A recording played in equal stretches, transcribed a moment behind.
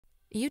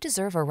You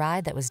deserve a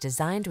ride that was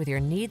designed with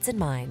your needs in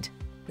mind.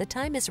 The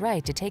time is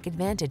right to take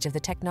advantage of the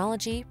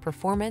technology,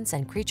 performance,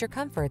 and creature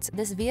comforts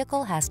this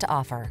vehicle has to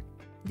offer.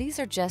 These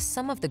are just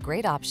some of the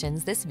great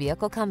options this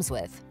vehicle comes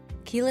with: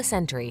 keyless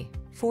entry,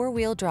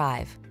 four-wheel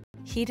drive,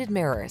 heated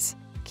mirrors,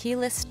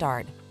 keyless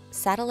start,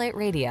 satellite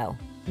radio,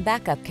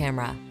 backup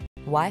camera,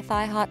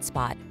 Wi-Fi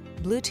hotspot,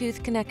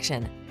 Bluetooth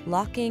connection,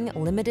 locking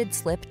limited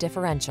slip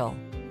differential,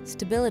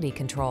 stability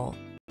control.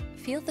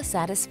 Feel the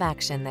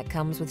satisfaction that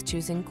comes with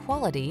choosing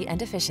quality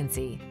and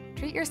efficiency.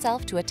 Treat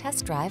yourself to a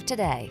test drive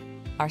today.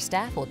 Our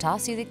staff will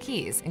toss you the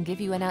keys and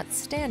give you an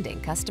outstanding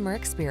customer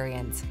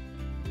experience.